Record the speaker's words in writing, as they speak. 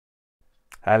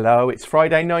Hello, it's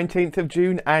Friday 19th of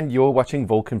June and you're watching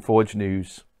Vulcan Forged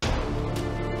News.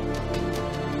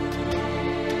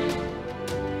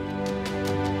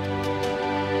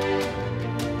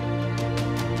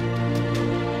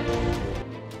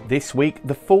 This week,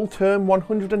 the full-term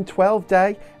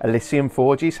 112-day Elysium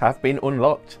Forges have been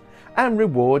unlocked and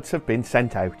rewards have been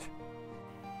sent out.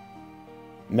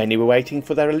 Many were waiting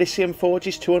for their Elysium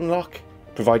Forges to unlock,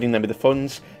 providing them with the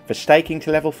funds for staking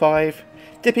to level 5,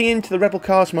 dipping into the Rebel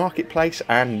Cars marketplace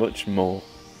and much more.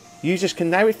 Users can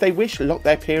now, if they wish, lock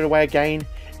their peer away again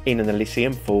in an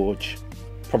Elysium Forge.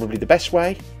 Probably the best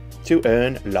way to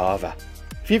earn lava.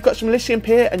 If you've got some Elysium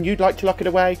peer and you'd like to lock it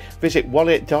away, visit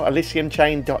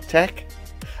wallet.elysiumchain.tech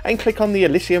and click on the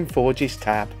Elysium Forges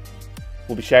tab.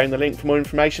 We'll be sharing the link for more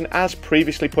information as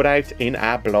previously put out in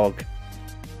our blog.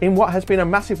 In what has been a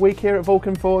massive week here at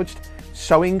Vulcan Forged,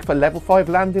 Sowing for level 5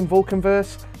 land in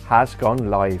VulcanVerse has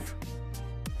gone live.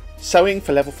 Sowing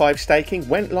for level 5 staking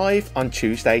went live on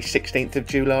Tuesday 16th of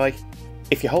July.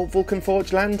 If you hold Vulcan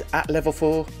Forged land at level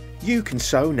 4, you can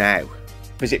sow now.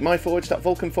 Visit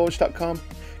myforge.vulcanforge.com,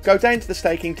 go down to the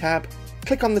staking tab,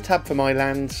 click on the tab for My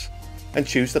Lands and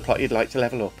choose the plot you'd like to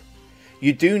level up.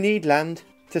 You do need land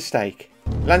to stake.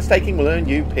 Land staking will earn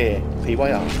you peer,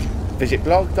 PYR. Visit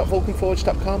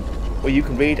blog.vulcanforge.com where you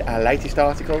can read our latest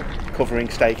article covering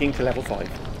staking to level 5.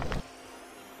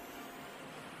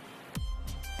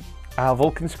 Our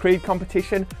Vulcan's Creed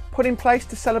competition, put in place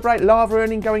to celebrate lava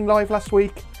earning going live last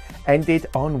week, ended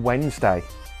on Wednesday.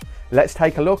 Let's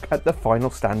take a look at the final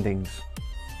standings.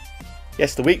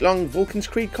 Yes, the week-long Vulcan's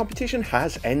Creed competition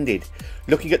has ended.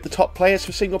 Looking at the top players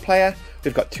for single player,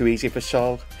 we've got Too Easy for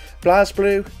Sol,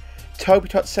 BlazBlue,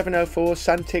 TobyTot704,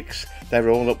 Santix, they're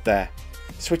all up there.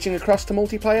 Switching across to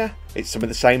multiplayer, it's some of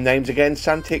the same names again,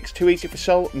 Santix, Too Easy for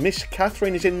Sol, Miss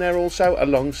Catherine is in there also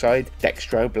alongside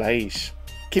Dextro Blaze.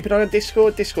 Keep it on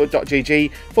Discord,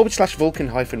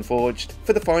 discord.gg/Vulcan-Forged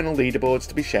for the final leaderboards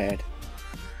to be shared.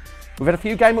 We've had a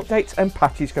few game updates and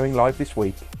patches going live this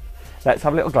week. Let's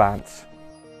have a little glance.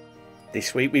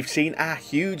 This week we've seen our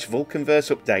huge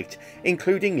VulcanVerse update,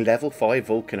 including level 5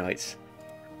 Vulcanites.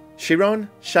 Chiron,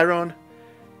 Sharon,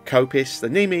 Copis, the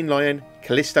Nemean Lion,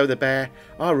 Callisto the Bear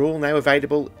are all now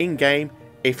available in-game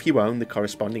if you own the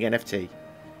corresponding NFT.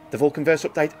 The VulcanVerse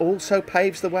update also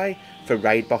paves the way for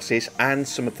raid bosses and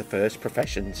some of the first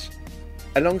professions.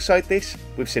 Alongside this,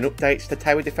 we've seen updates to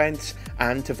Tower Defense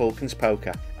and to Vulcan's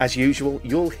Poker. As usual,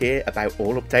 you'll hear about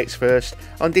all updates first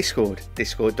on Discord,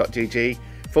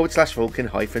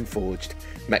 discord.gg/Vulcan-Forged.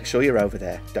 Make sure you're over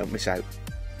there, don't miss out.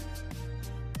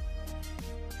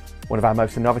 One of our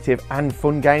most innovative and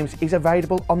fun games is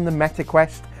available on the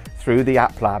MetaQuest through the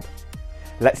App Lab.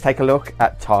 Let's take a look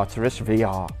at Tartarus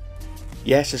VR.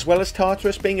 Yes, as well as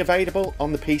Tartarus being available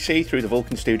on the PC through the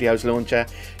Vulcan Studios launcher,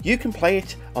 you can play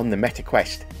it on the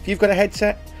MetaQuest. If you've got a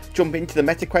headset, jump into the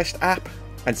MetaQuest app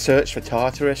and search for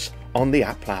Tartarus on the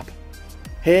App Lab.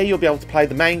 Here you'll be able to play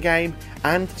the main game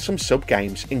and some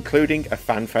sub-games, including a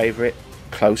fan favourite,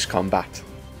 Close Combat,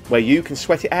 where you can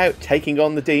sweat it out taking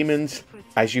on the demons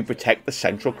as you protect the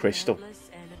central crystal.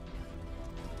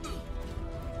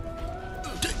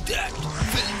 Take that,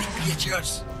 filthy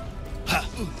creatures! Ha.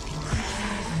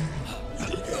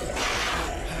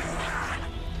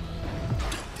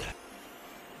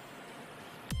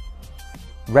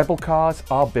 Rebel Cars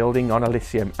are building on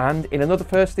Elysium, and in another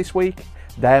first this week,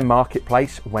 their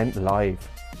marketplace went live.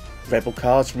 Rebel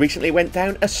Cars recently went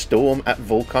down a storm at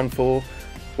Vulcan Forged,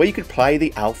 where you could play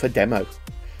the alpha demo.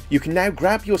 You can now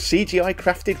grab your CGI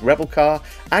crafted Rebel Car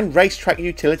and racetrack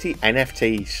utility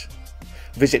NFTs.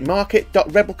 Visit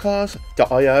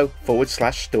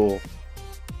market.rebelcars.io/store.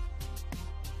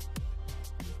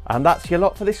 And that's your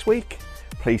lot for this week.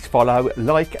 Please follow,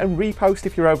 like and repost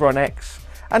if you're over on X,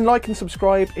 and like and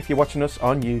subscribe if you're watching us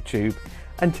on YouTube.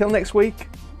 Until next week,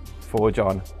 forge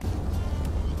on.